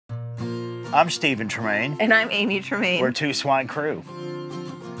I'm Stephen Tremaine. And I'm Amy Tremaine. We're two Swine Crew.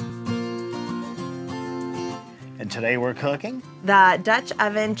 And today we're cooking the Dutch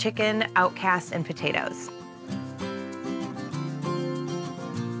oven chicken, outcast, and potatoes.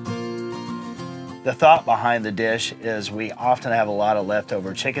 The thought behind the dish is we often have a lot of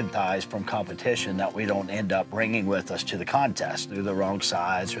leftover chicken thighs from competition that we don't end up bringing with us to the contest. They're the wrong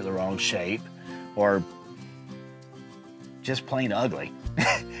size or the wrong shape or just plain ugly.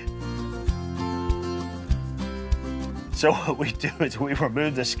 So what we do is we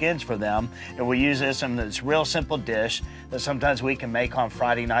remove the skins for them, and we use this in this real simple dish that sometimes we can make on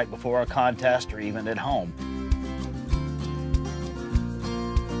Friday night before a contest or even at home.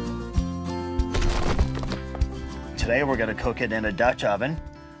 Today we're going to cook it in a Dutch oven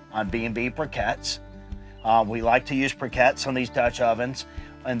on B&B briquettes. We like to use briquettes on these Dutch ovens.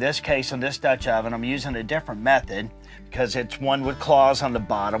 In this case, in this Dutch oven, I'm using a different method because it's one with claws on the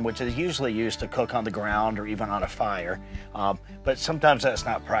bottom, which is usually used to cook on the ground or even on a fire. But sometimes that's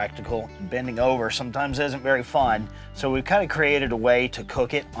not practical. Bending over sometimes isn't very fun. So we've kind of created a way to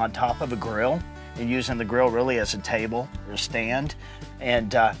cook it on top of a grill and using the grill really as a table or a stand.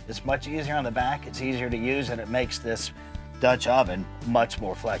 And it's much easier on the back, it's easier to use, and it makes this Dutch oven much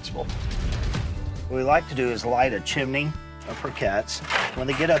more flexible. What we like to do is light a chimney of briquettes. When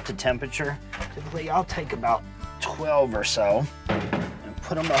they get up to temperature, typically I'll take about 12 or so and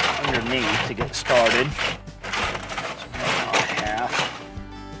put them up underneath to get started. So about half.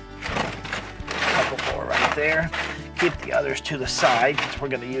 A couple more right there. Keep the others to the side because we're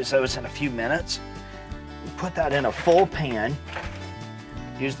going to use those in a few minutes. We put that in a full pan.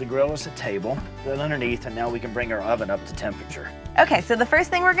 Use the grill as a table, put it underneath, and now we can bring our oven up to temperature. Okay, so the first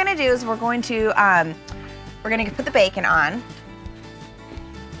thing we're gonna do is we're going to put the bacon on.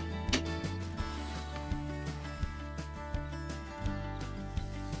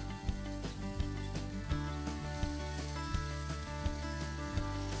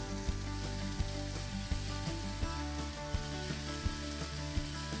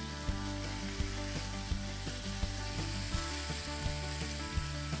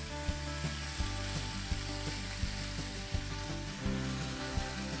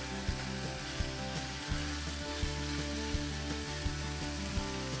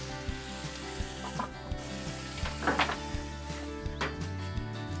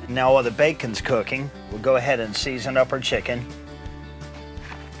 Now while the bacon's cooking, we'll go ahead and season up our chicken.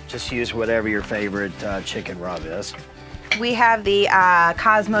 Just use whatever your favorite chicken rub is. We have the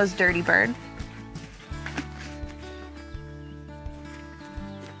Cosmos Dirty Bird.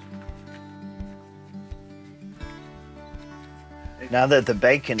 Now that the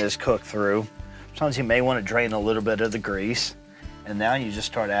bacon is cooked through, sometimes you may want to drain a little bit of the grease. And now you just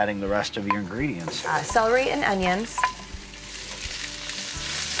start adding the rest of your ingredients. Celery and onions.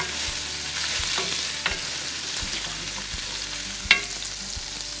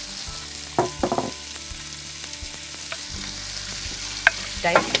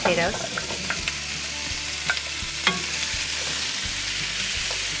 Diced potatoes.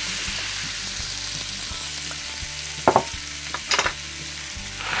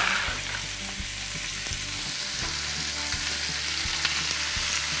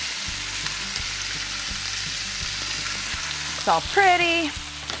 It's all pretty.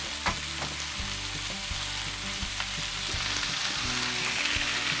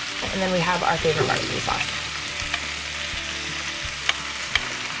 And then we have our favorite barbecue sauce.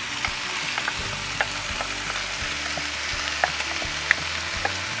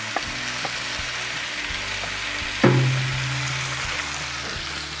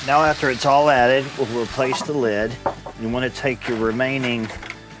 Now after it's all added, we'll replace the lid. You want to take your remaining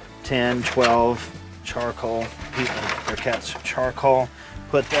 10, 12 charcoal, briquettes, charcoal,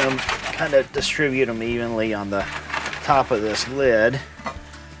 put them, kind of distribute them evenly on the top of this lid.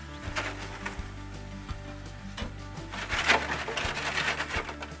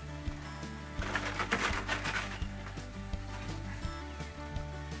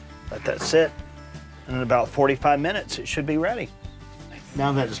 Let that sit, and in about 45 minutes it should be ready.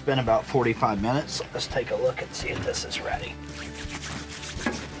 Now that it's been about 45 minutes, let's take a look and see if this is ready.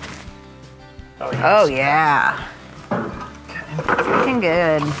 Oh yeah. Okay. Looking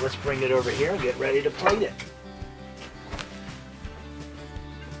good. Let's bring it over here and get ready to plate it.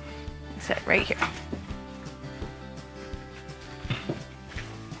 Sit right here.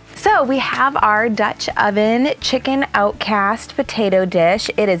 So we have our Dutch oven chicken outcast potato dish.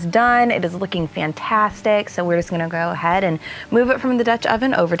 It is done. It is looking fantastic. So we're just gonna go ahead and move it from the Dutch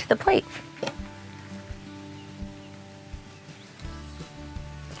oven over to the plate.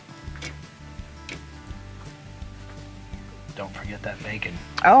 Don't forget that bacon.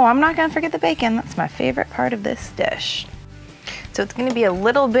 Oh, I'm not gonna forget the bacon. That's my favorite part of this dish. So it's gonna be a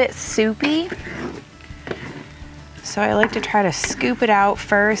little bit soupy. So I like to try to scoop it out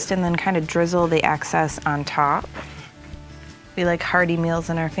first and then kind of drizzle the excess on top. We like hearty meals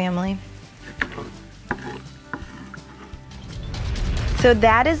in our family. So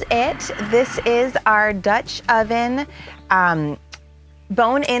that is it. This is our Dutch oven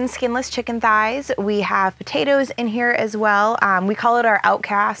bone-in skinless chicken thighs. We have potatoes in here as well. We call it our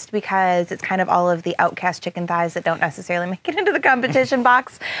Outcast because it's kind of all of the Outcast chicken thighs that don't necessarily make it into the competition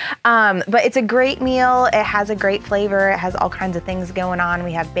box. But it's a great meal. It has a great flavor. It has all kinds of things going on.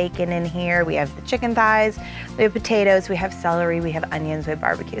 We have bacon in here. We have the chicken thighs. We have potatoes. We have celery. We have onions. We have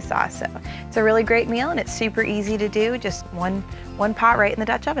barbecue sauce. So it's a really great meal and it's super easy to do. Just one pot right in the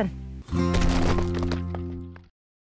Dutch oven.